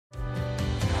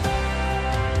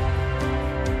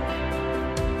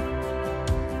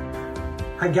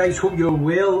Hi guys, hope you're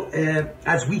well.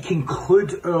 As we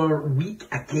conclude our week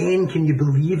again, can you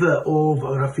believe it, of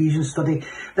our Ephesians study.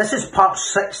 This is part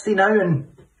 60 now, and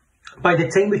by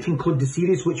the time we conclude the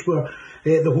series, which were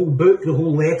the whole book, the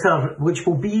whole letter, which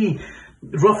will be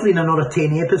roughly in another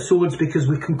 10 episodes, because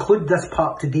we conclude this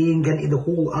part today and get into the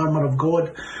whole armour of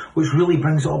God, which really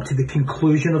brings it up to the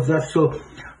conclusion of this. So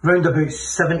round about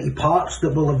 70 parts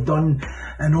that we'll have done,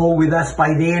 and all with this.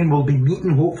 By then we'll be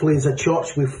meeting, hopefully as a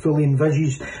church we've fully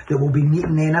envisaged that we'll be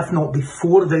meeting then, if not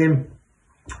before then.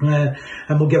 And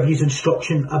we'll give you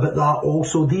instruction about that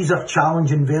also. These are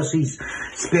challenging verses,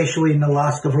 especially in the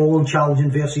last. They're all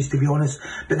challenging verses, to be honest.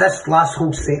 But this last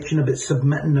whole section about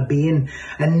submitting, obeying,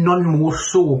 and none more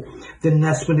so than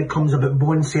this when it comes about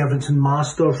bond servants and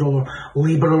masters, or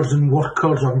labourers and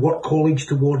workers, or work colleagues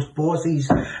towards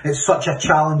bosses. It's such a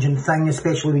challenging thing,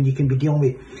 especially when you can be dealing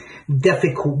with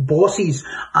difficult bosses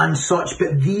and such.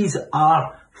 But these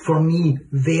are, for me,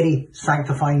 very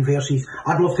sanctifying verses.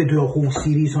 I'd love to do a whole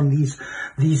series on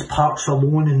these parts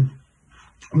alone, and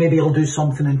maybe I'll do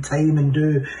something in time and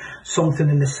do something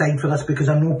in the side for this, because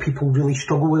I know people really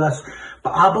struggle with this.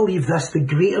 But I believe this: the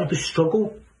greater the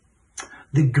struggle,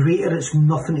 the greater it's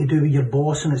nothing to do with your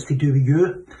boss and it's to do with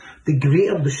you. The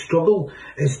greater the struggle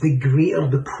is the greater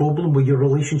the problem with your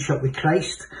relationship with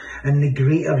Christ, and the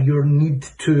greater your need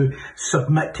to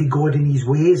submit to God in His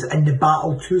ways, and the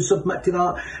battle to submit to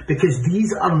that. Because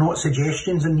these are not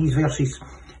suggestions in these verses.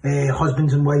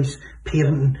 Husbands and wives,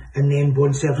 parenting, and then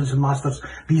bond servants and masters.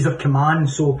 These are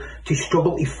commands. So to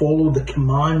struggle to follow the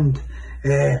command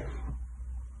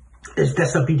is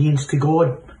disobedience to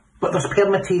God. But there's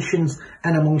permutations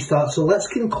in amongst that. So let's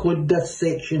conclude this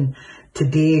section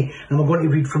today, and we're going to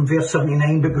read from verse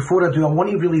 79. But before I do, I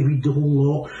want to really read the whole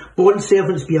law. Bond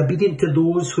servants, be obedient to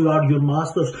those who are your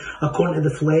masters, according to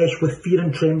the flesh, with fear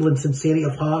and trembling, sincerity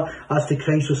of heart, as to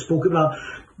Christ was spoken about.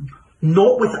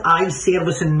 Not with eye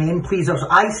service and men pleasers.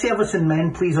 Eye service and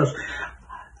men pleasers.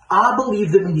 I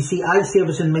believe that when you say eye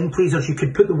service and men pleasers, you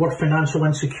could put the word financial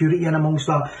insecurity in amongst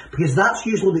that, because that's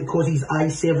usually what causes eye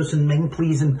service and men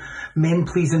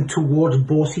pleasing towards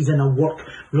bosses in a work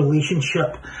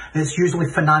relationship. It's usually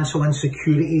financial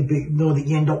insecurity, but you know that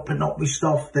you end up putting up with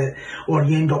stuff that, or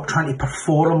you end up trying to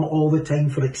perform all the time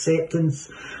for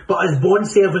acceptance. But as bond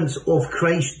servants of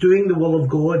Christ, doing the will of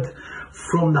God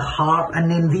from the heart, and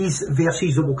then these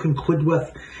verses that we'll conclude with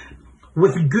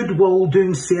goodwill,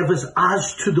 doing service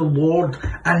as to the Lord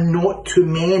and not to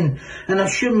men. And I'm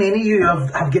sure many of you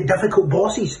have got difficult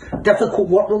bosses, difficult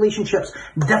work relationships,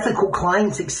 difficult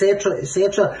clients, etc.,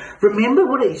 etc. Remember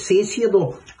what it says here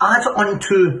though: as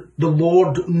unto the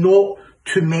Lord, not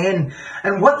to men.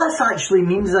 And what this actually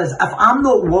means is, if I'm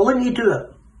not willing to do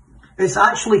it, it's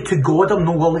actually to God I'm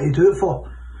not willing to do it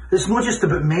for. It's not just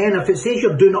about men. If it says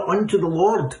you're doing it unto the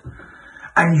Lord,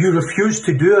 and you refuse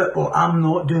to do it, or I'm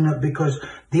not doing it because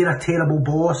they're a terrible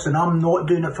boss and I'm not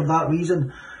doing it for that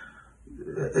reason,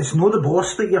 it's not the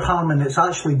boss that you're harming, it's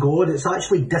actually God. It's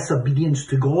actually disobedience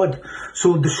to God.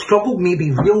 So the struggle may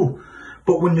be real,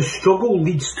 but when the struggle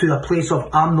leads to a place of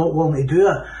I'm not willing to do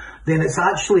it, then it's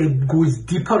actually goes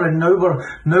deeper. And now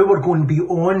we're going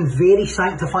beyond very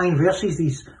sanctifying verses,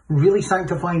 these really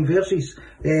sanctifying verses,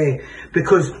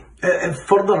 because it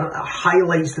further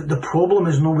highlights that the problem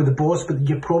is not with the boss, but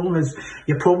your problem is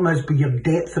with your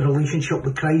depth of relationship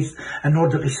with Christ in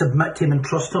order to submit to Him and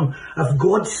trust Him. If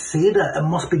God said it, it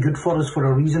must be good for us for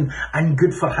a reason, and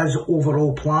good for His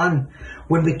overall plan.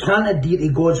 When we can't adhere to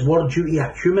God's word due to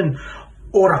a human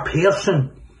or a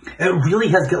person, it really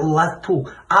has got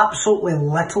little, absolutely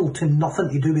little to nothing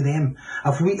to do with them.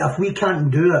 If we can't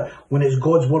do it when it's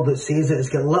God's word that says it, it's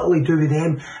got little to do with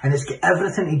them, and it's got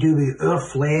everything to do with our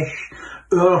flesh,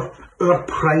 our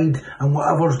pride, and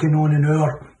whatever's going on in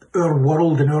our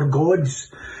world and our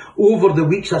gods. Over the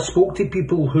weeks I spoke to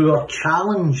people who are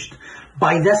challenged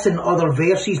by this and other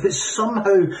verses, but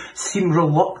somehow seem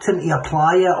reluctant to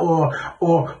apply it,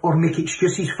 or make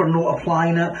excuses for not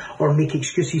applying it, or make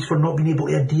excuses for not being able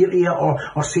to adhere to it,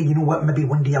 or say, you know what, maybe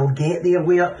one day I'll get there.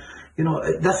 Where, you know,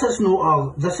 this is not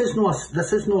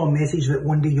a message that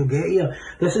one day you'll get here.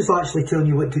 This is actually telling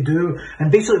you what to do.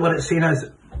 And basically what it's saying is,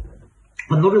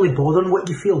 I'm not really bothering what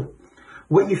you feel.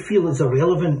 What you feel is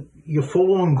irrelevant. You're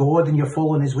following God and you're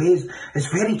following His ways. It's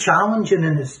very challenging,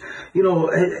 and it's, you know,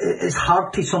 it's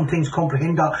hard to sometimes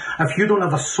comprehend that if you don't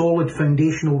have a solid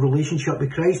foundational relationship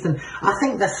with Christ. And I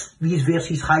think these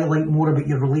verses highlight more about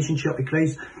your relationship with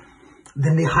Christ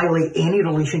than they highlight any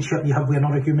relationship you have with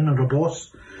another human or a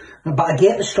boss. But I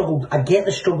get the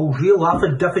struggle real. I've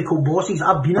had difficult bosses.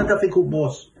 I've been a difficult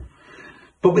boss.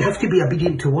 But we have to be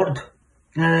obedient to word.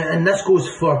 And this goes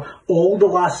for all the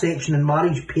last section in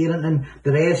marriage, parenting,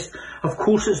 the rest. Of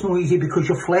course it's not easy because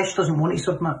your flesh doesn't want to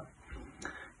submit.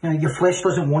 Your flesh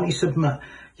doesn't want to submit.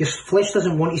 Your flesh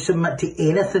doesn't want to submit to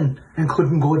anything,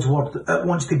 including God's word. It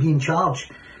wants to be in charge.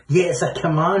 Yet it's a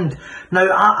command.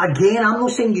 Now, again, I'm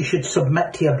not saying you should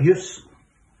submit to abuse.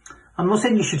 I'm not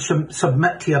saying you should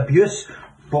submit to abuse.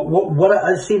 But what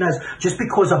it is saying is, just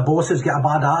because a boss has got a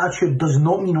bad attitude does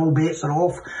not mean all bets are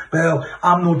off. Well,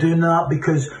 I'm not doing that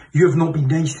because you've not been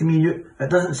nice to me. It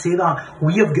doesn't say that.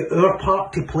 We have got our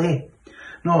part to play.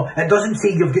 No, it doesn't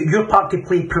say you've got your part to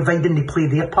play providing they play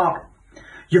their part.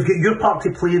 You've got your part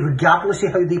to play regardless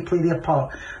of how they play their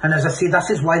part. And as I say,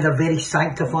 this is why they're very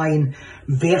sanctifying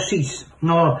verses.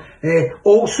 No,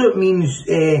 also it means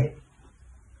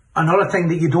another thing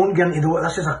that you don't get into,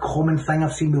 this is a common thing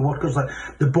I've seen with workers, like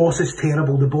the boss is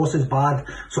terrible, the boss is bad,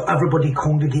 so everybody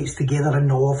congregates together in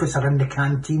the office or in the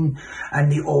canteen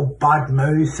and they all bad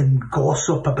mouth and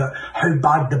gossip about how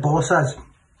bad the boss is.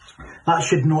 That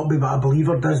should not be what a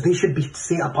believer does. They should be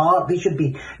set apart. They should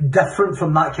be different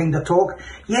from that kind of talk.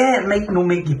 Yeah, it might not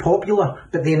make you popular,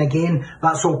 but then again,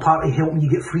 that's all part of helping you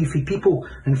get free for people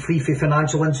and free for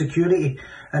financial insecurity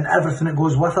and everything that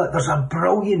goes with it. There's a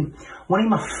brilliant, one of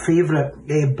my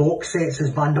favourite box sets is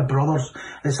Band of Brothers.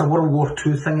 It's a World War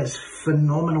II thing. It's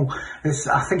phenomenal.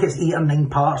 I think it's 8 or 9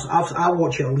 parts. I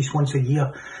watch it at least once a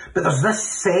year. But there's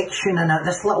this section in it,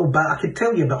 this little bit, I could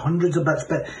tell you about hundreds of bits,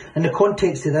 but in the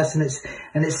context of this,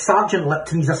 and it's Sergeant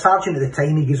Lipton, he's a sergeant at the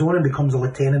time, he goes on and becomes a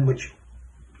lieutenant, which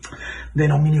then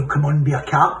he'll come on and be a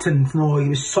captain. No, he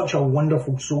was such a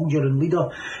wonderful soldier and leader.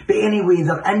 But anyway,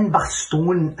 they're in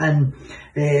Bastogne and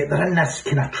they're in this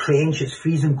kind of trench, it's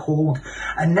freezing cold,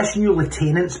 and this new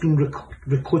lieutenant's been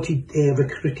recruited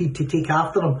to take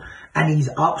after him, and he's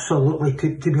absolutely,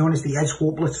 to be honest, he is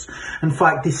hopeless. In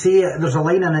fact, they say, there's a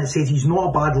line in it that says he's not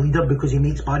a bad leader because he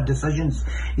makes bad decisions,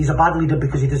 he's a bad leader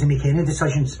because he doesn't make any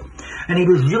decisions. And he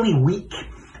was really weak.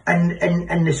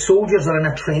 And the soldiers are in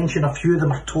a trench and a few of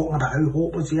them are talking about how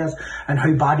hopeless he is and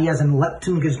how bad he is, and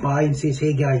Lipton goes by and says,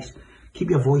 hey guys, keep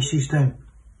your voices down.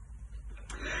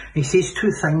 He says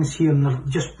 2 things here, and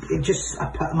it just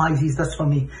epitomises this for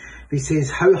me. He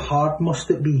says, how hard must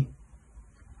it be?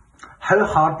 How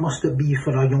hard must it be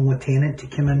for a young lieutenant to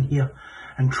come in here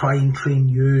and try and train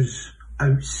yous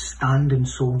outstanding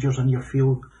soldiers in your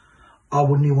field? I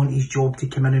wouldn't want his job to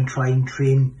come in and try and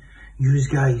train yous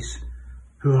guys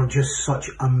who are just such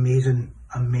amazing,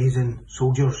 amazing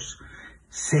soldiers.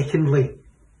 Secondly,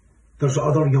 there's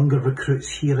other younger recruits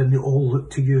here and they all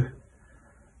look to you.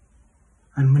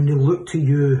 And when they look to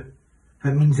you,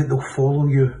 it means that they'll follow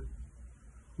you.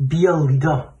 Be a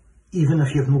leader, even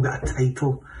if you've not got a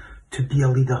title to be a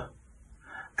leader.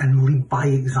 And lead by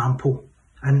example.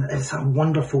 And it's a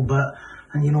wonderful bit.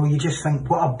 And you know, you just think,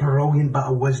 what a brilliant bit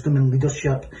of wisdom and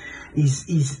leadership.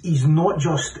 He's not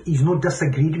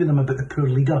disagreed with them about the poor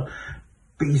leader,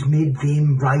 but he's made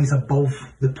them rise above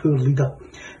the poor leader.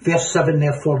 Verse 7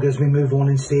 therefore, as we move on,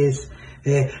 and says,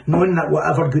 knowing that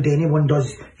whatever good anyone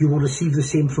does, you will receive the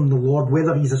same from the Lord,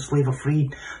 whether he's a slave or free.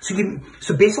 So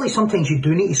basically sometimes you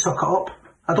do need to suck it up.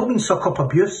 I don't mean suck up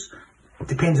abuse. It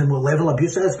depends on what level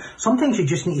abuse it is. Sometimes you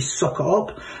just need to suck it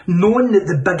up, knowing that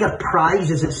the bigger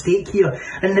prize is at stake here,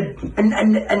 and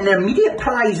the immediate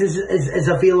prize is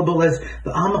available as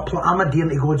that I'm adhering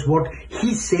to God's word.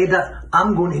 He said it,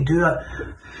 I'm going to do it.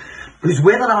 Because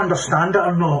whether I understand it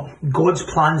or not, God's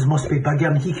plans must be bigger,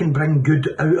 and He can bring good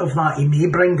out of that. He may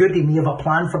bring good. He may have a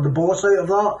plan for the boss out of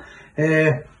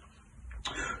that.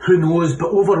 Who knows?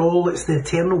 But overall, it's the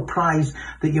eternal prize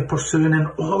that you're pursuing, and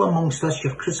all amongst this,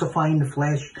 you're crucifying the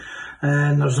flesh.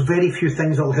 And there's very few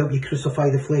things that will help you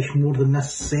crucify the flesh more than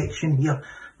this section here.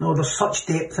 No, there's such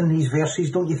depth in these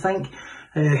verses, don't you think?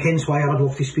 Hence why I would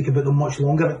love to speak about them much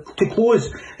longer. To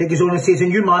close, it goes on and says,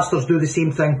 and you masters do the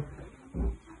same thing.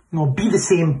 No, be the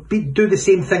same. Do the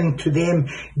same thing to them,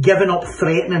 giving up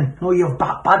threatening. No, you have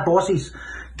bad bosses.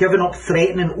 Giving up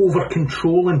threatening, over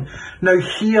controlling. Now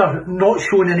here, not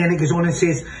shown, and then it goes on and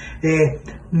says,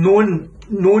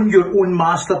 knowing your own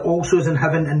master also is in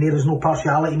heaven, and there is no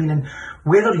partiality, meaning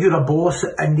whether you're a boss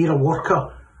and they're a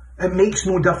worker, it makes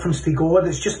no difference to God.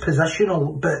 It's just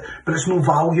positional, but it's no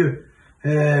value.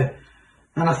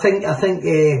 And I think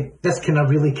this kind of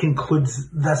really concludes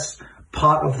this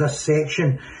part of this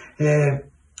section.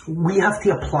 We have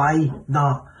to apply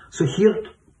that. So here,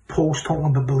 Paul's talking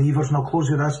about believers, and I'll close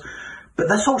with this. But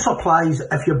this also applies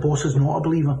if your boss is not a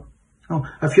believer. No,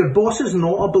 if your boss is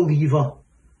not a believer,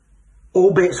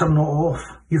 all bets are not off.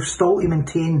 You've still to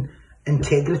maintain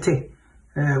integrity,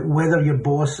 whether your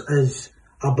boss is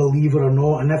a believer or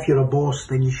not. And if you're a boss,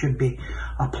 then you should be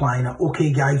applying it.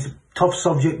 Okay, guys, tough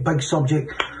subject, big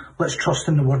subject. Let's trust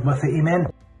in the word with it. Amen.